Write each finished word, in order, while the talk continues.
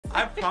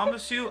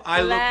promise you,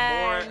 I look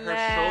more at her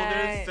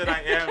shoulders than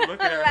I am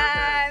looking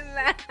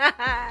at her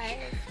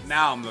hips.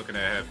 Now I'm looking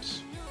at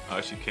hips. Oh,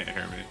 she can't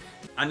hear me.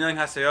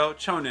 안녕하세요.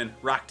 저는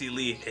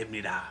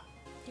락디리입니다.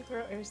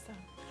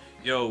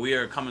 Yo, we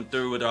are coming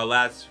through with our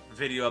last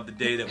video of the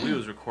day that we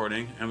was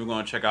recording, and we're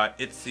going to check out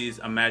ITZY's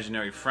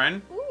Imaginary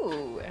Friend.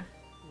 Ooh.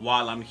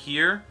 While I'm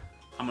here,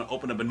 I'm going to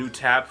open up a new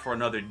tab for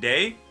another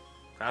day.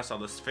 I saw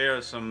the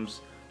Fearsom's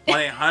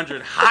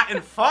 1-800 Hot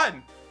and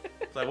Fun.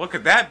 It's like, what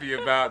could that be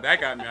about?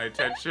 That got my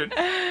attention. But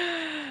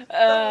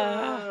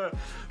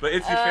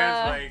ITZY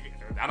fans, like,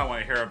 I don't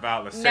want to hear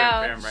about the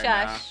fam right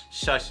now.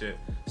 Shush it.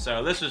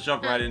 So let's just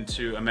jump right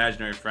into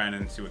Imaginary Friend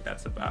and see what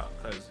that's about.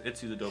 Because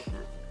ITZY's a dope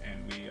group,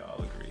 and we all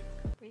agree.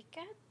 We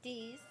got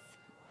these.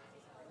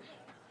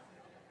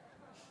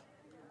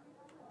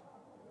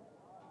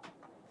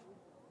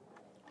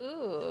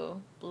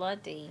 Ooh,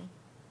 bloody.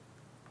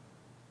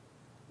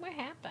 What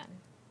happened?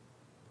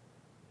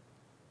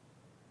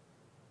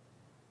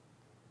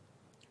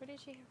 Who did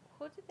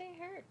they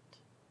hurt?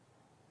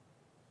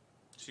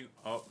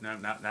 Oh, no,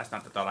 that's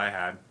not the thought I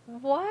had.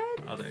 What?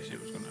 I thought she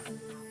was gonna.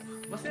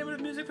 What's the name of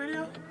the music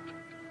video?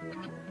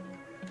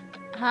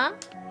 Huh?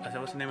 I said,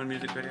 what's the name of the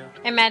music video?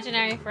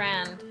 Imaginary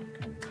Friend.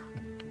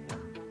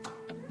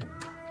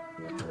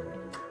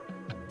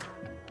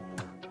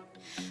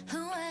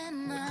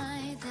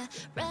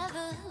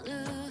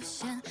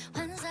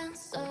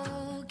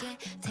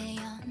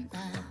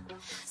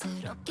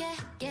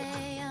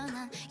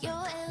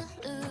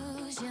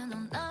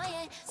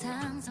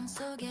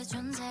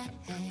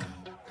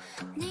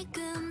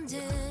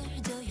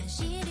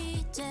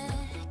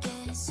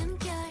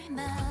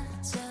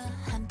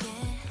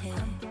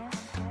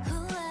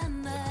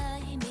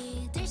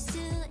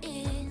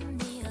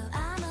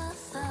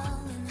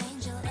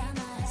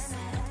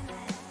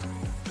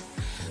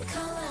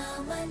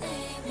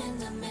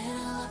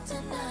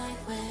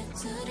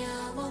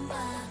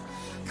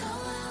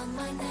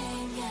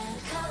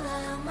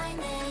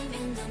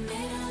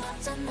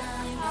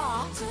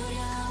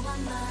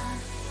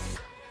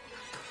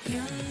 You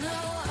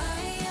know I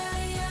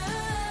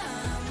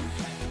am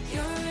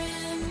your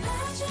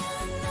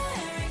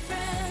imaginary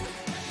friend.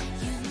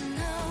 You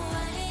know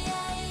I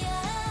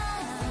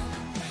am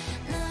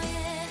너의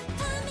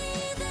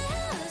밤이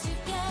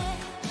되어줄게.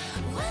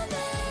 When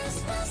there's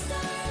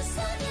monsters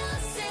on your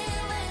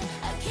ceiling,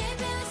 I'll keep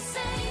you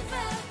safe.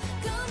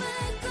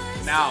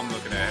 Now I'm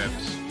looking at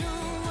hips.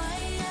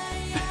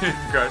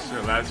 Gosh,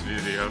 the last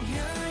video.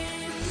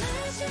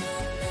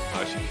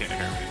 Oh, she can't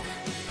hear me.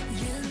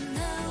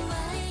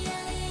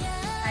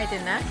 I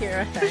did not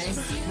hear a thing.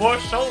 More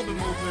shoulder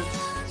movements.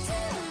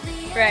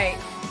 Right.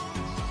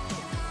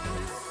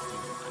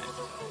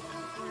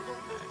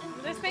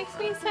 This makes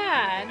me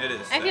sad. It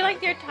is I feel like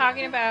they're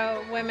talking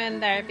about women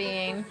that are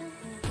being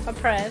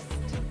oppressed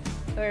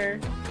or,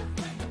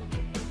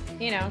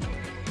 you know,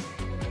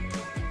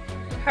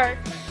 hurt.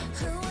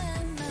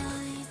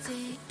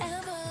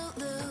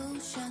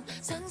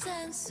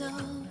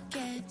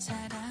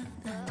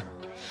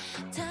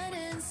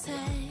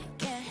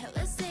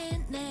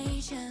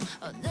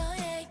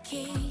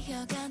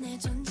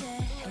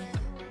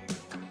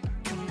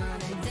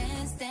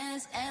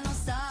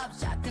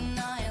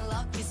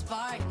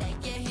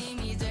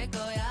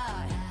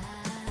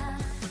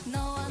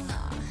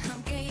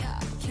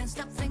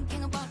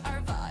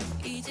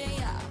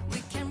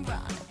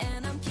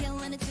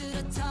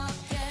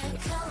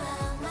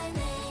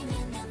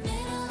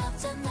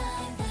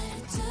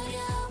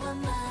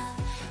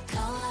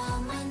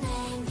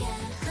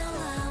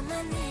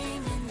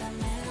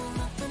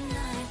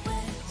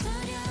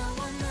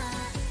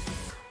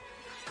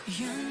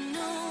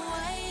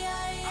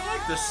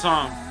 This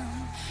song.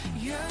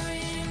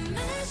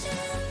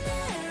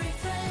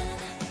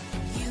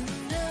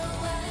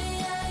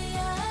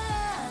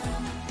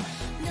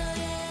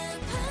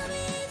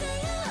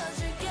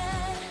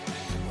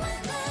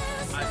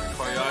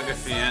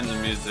 Choreography and the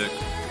music.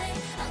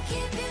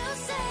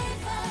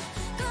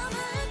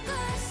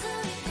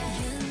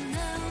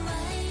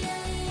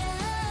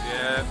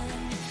 Yeah.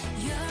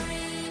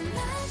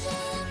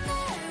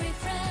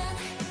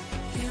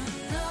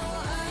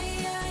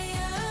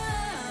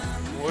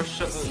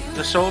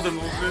 The shoulder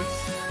movements.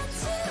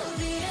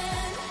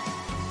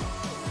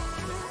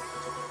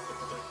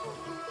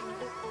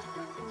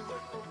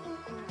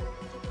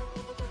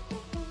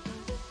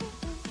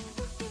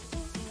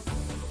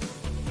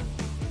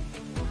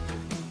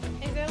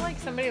 Is there like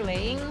somebody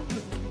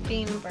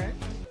being burnt?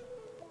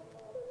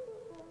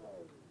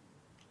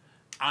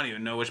 I don't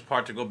even know which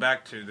part to go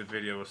back to. The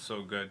video was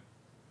so good.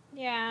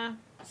 Yeah.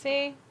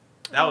 See?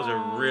 That was a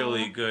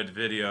really good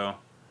video.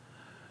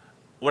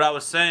 What I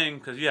was saying,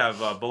 because you have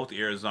both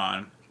ears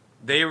on,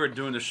 they were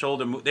doing the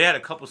shoulder move. They had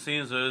a couple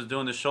scenes where it was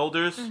doing the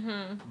shoulders,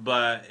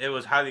 but it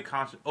was highly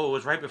conscious. Oh, it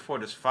was right before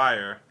this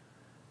fire.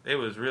 It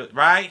was really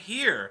right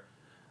here.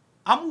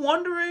 I'm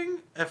wondering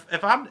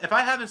if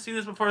I haven't seen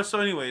this before. So,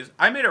 anyways,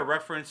 I made a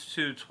reference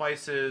to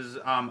Twice's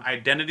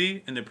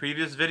identity in the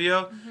previous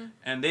video,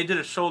 and they did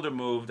a shoulder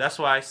move. That's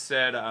why I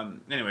said.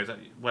 Anyways,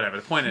 whatever.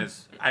 The point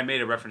is, I made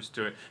a reference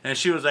to it, and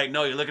she was like,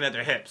 "No, you're looking at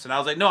their hips," and I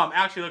was like, "No, I'm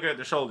actually looking at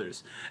their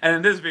shoulders." And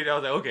in this video, I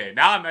was like, "Okay,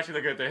 now I'm actually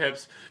looking at their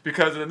hips,"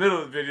 because in the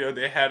middle of the video,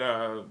 they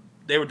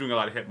were doing a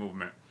lot of hip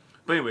movement.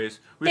 But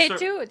anyways,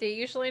 They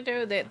usually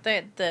do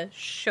the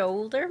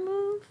shoulder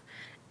move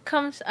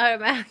comes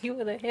automatically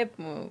with a hip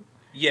move.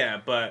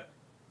 Yeah, but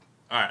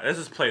all right, let's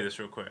just play this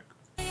real quick.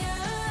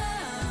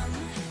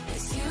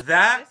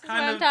 That This is kind what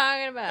I'm of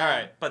talking about. all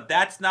right, but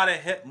that's not a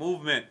hip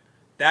movement.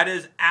 That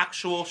is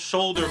actual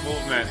shoulder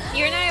movement.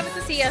 You're not able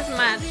to see as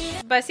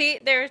much, but see,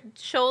 there's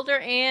shoulder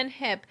and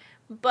hip.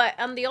 But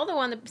on the other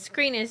one, the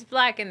screen is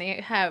black, and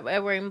they have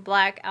wearing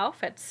black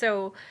outfits,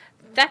 so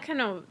that kind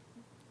of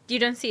you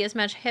don't see as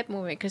much hip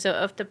movement because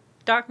of the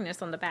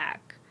darkness on the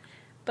back.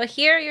 But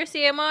here you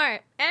see more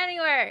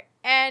anywhere,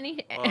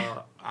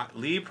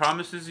 Lee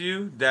promises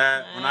you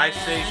that when I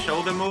say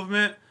shoulder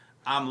movement,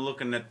 I'm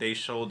looking at their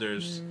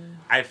shoulders.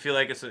 I feel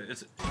like it's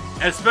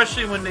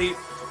especially when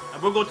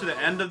we'll go to the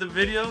end of the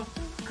video,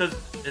 because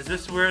is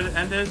this where the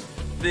end is?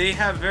 They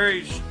have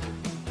very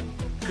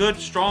good,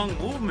 strong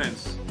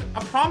movements.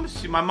 I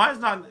promise you, my mind's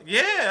not.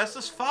 Yeah, that's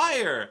just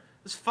fire.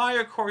 It's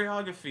fire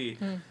choreography.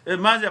 It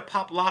reminds me of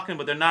pop locking,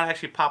 but they're not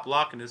actually pop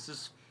locking. It's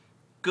just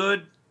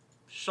good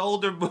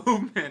shoulder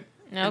movement.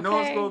 Okay. And no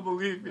one's gonna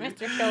believe me.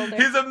 Mr. Shoulder.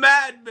 He's a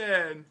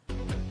madman.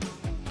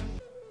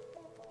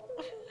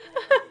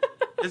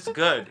 It's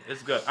good.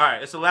 It's good. All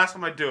right, it's the last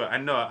time I do it. I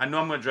know I'm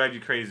gonna drive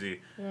you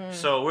crazy.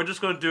 So we're just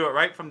gonna do it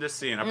right from this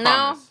scene. I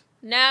promise.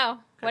 No.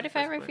 What if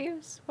I press play.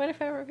 refuse? What if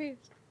I refuse?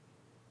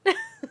 I'm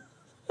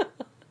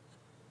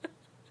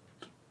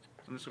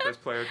just gonna press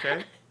play,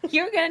 okay?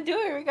 You're gonna do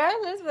it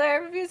regardless whether I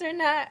refuse or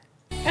not.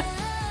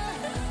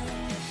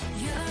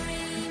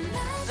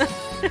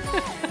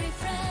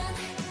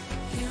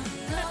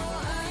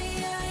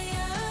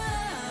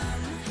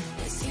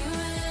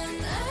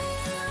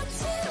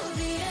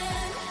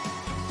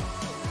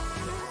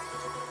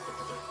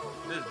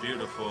 This is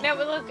beautiful. No,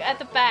 but look at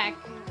the back.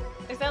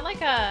 Is that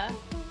like a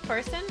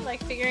person?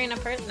 Like figuring a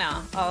person?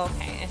 No. Oh,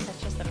 okay. It's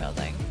just a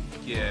building.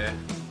 Yeah.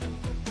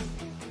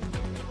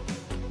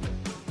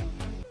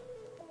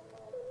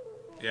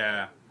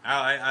 Yeah.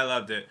 I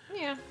loved it.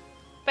 Yeah.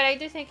 But I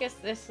do think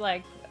it's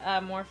like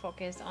more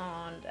focused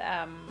on,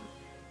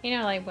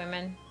 like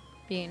women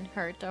being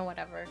hurt or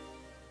whatever.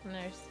 And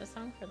there's a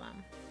song for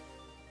them.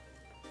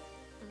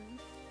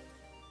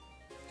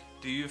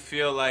 Do you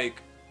feel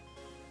like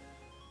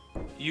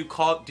do you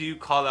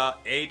call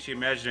out to your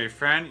imaginary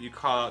friend, you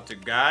call out to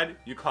God,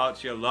 you call out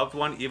to your loved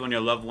one even when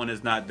your loved one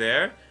is not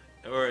there?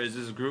 Or is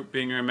this group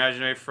being your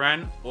imaginary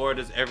friend? Or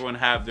does everyone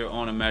have their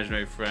own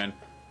imaginary friend?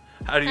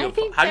 How do you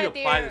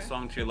apply the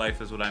song to your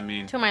life is what I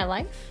mean. To my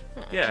life?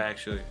 Yeah,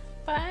 actually.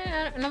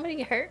 But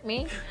nobody hurt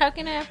me. How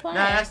can I apply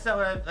Nah, it? that's not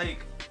what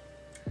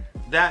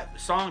that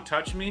song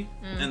touched me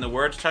and the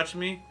words touched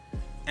me.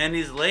 And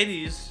these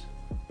ladies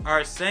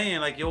are saying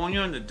like, yo, when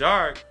you're in the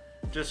dark,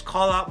 just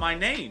call out my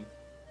name.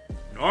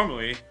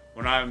 Normally,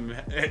 when I'm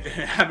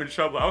having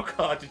trouble, I'll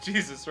call out to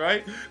Jesus,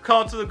 right?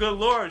 Call to the good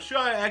Lord. Sure,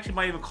 I actually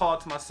might even call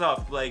out to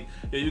myself. Like,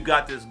 yo, you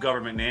got this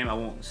government name. I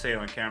won't say it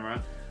on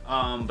camera.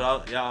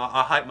 But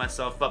I'll hype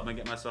myself up and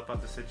get myself out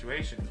of the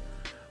situation.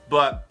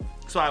 But,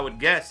 so I would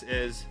guess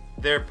is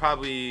they're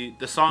probably,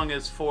 the song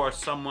is for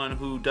someone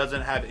who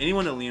doesn't have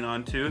anyone to lean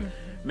on to,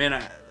 may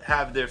not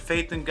have their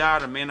faith in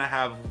God or may not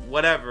have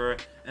whatever,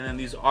 and then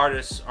these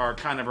artists are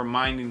kind of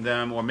reminding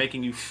them or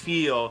making you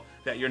feel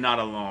that you're not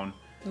alone.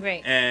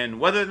 Right. And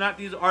whether or not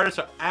these artists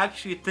are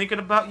actually thinking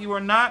about you or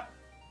not,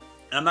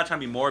 and I'm not trying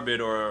to be morbid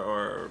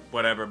or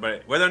whatever,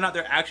 but whether or not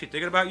they're actually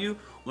thinking about you,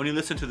 when you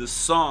listen to this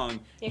song,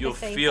 you'll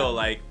feel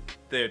like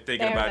they're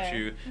thinking about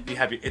you. You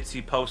have your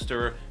ITZY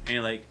poster, and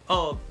you're like,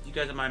 oh, you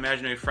guys are my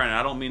imaginary friend.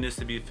 I don't mean this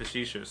to be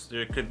facetious.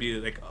 There could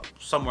be like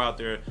somewhere out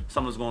there,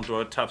 someone's going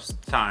through a tough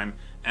time,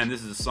 and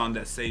this is a song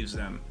that saves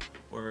them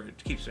or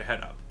keeps their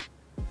head up.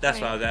 That's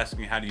why I was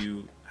asking, how do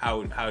you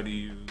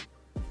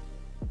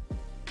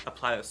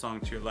apply that song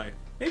to your life?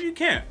 Maybe you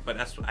can't, but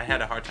that's what I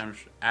had a hard time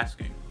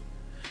asking.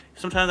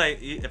 Sometimes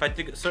if I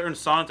think of certain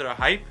songs that are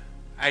hype,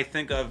 I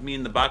think of me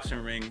in the boxing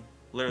ring,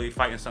 literally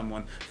fighting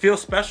someone. Feel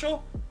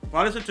Special?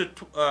 When I listen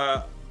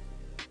to,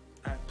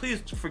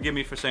 please forgive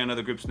me for saying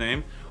another group's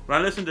name. When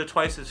I listen to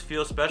Twice's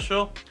Feel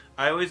Special,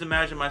 I always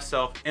imagine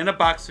myself in a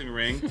boxing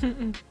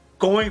ring,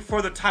 going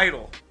for the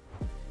title.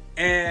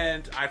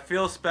 And I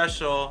feel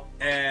special,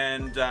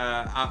 and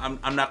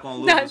I'm not going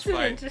to lose That's this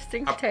fight. an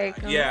interesting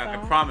take on Yeah, the I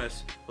song.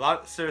 promise.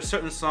 There are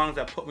certain songs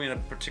that put me in a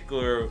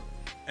particular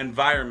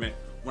environment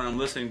when I'm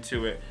listening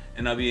to it,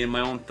 and I'll be in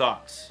my own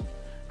thoughts.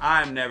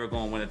 I'm never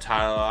going to win a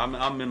title.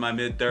 I'm in my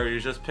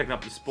mid-30s just picking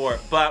up the sport.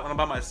 But when I'm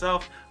by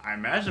myself, I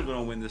imagine I'm going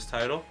to win this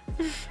title.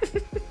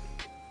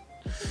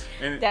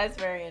 And That's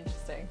very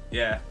interesting.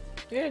 yeah,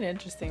 You're an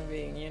interesting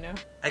being, you know?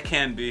 I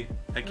can be.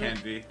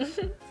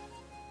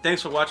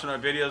 Thanks for watching our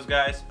videos,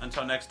 guys.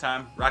 Until next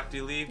time, Rock D.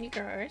 Lee. You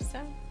girl, so.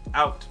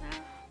 out.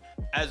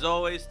 As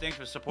always, thanks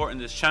for supporting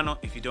this channel.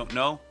 If you don't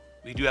know,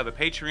 we do have a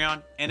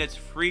Patreon, and it's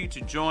free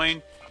to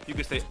join. You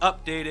can stay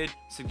updated,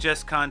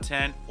 suggest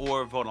content,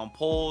 or vote on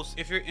polls.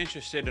 If you're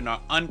interested in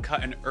our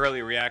uncut and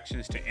early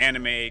reactions to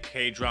anime,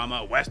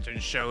 K-drama, Western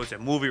shows,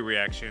 and movie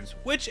reactions,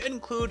 which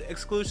include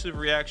exclusive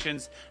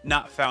reactions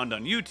not found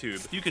on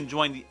YouTube, you can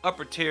join the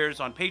upper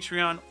tiers on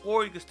Patreon,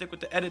 or you can stick with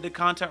the edited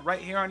content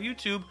right here on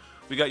YouTube.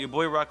 We got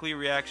Yaboyrocklee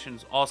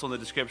reactions also in the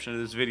description of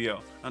this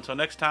video. Until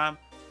next time,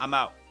 I'm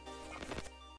out.